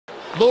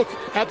Look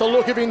at the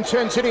look of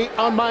intensity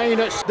on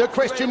Mainus. The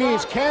question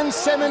is, can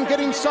Salmon get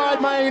inside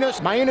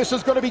Mainus? Mainus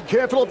has got to be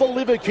careful of the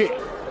liver kick.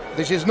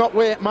 This is not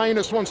where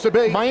Mainus wants to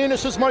be.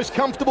 Mainus is most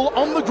comfortable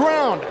on the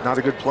ground. Not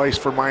a good place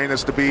for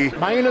Mainus to be.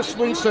 Mainus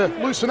needs to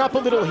loosen up a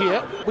little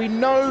here. We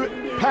know,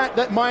 Pat,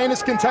 that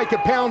Mainus can take a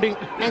pounding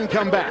and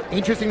come back.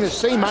 Interesting to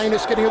see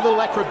Mainus getting a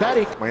little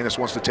acrobatic. Mainus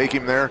wants to take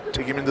him there,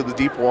 take him into the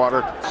deep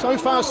water. So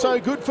far, so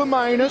good for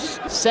Mainus.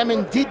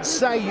 Salmon did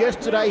say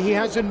yesterday he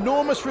has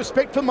enormous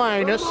respect for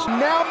Mainus.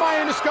 Now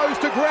Mainus goes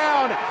to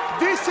ground.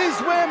 This is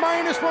where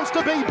Mainus wants to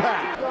be,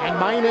 Pat. And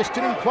Mainus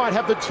didn't quite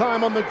have the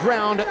time on the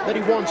ground that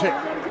he wanted.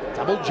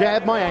 Double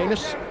jab,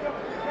 Mainus.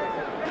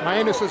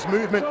 Mainus's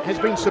movement has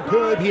been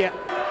superb here.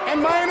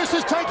 And Mainus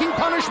is taking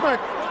punishment.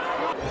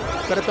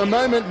 But at the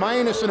moment,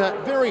 Mainus in a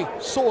very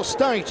sore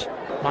state.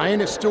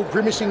 Mainus still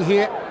grimacing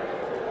here.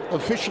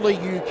 Officially,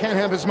 you can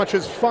have as much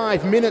as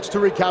 5 minutes to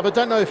recover.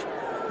 Don't know if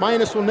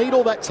Mainus will need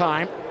all that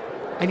time.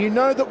 And you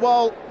know that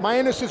while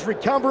Mainus is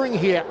recovering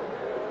here,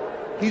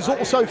 he's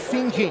also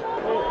thinking,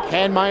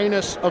 can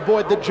Mainus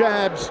avoid the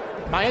jabs?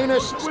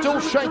 Mainus still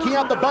shaking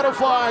out the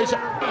butterflies.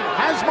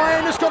 Has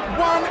Mainus got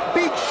one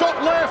big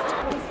shot left?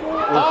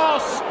 Oh,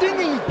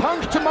 stinging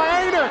punch to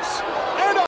Mainus.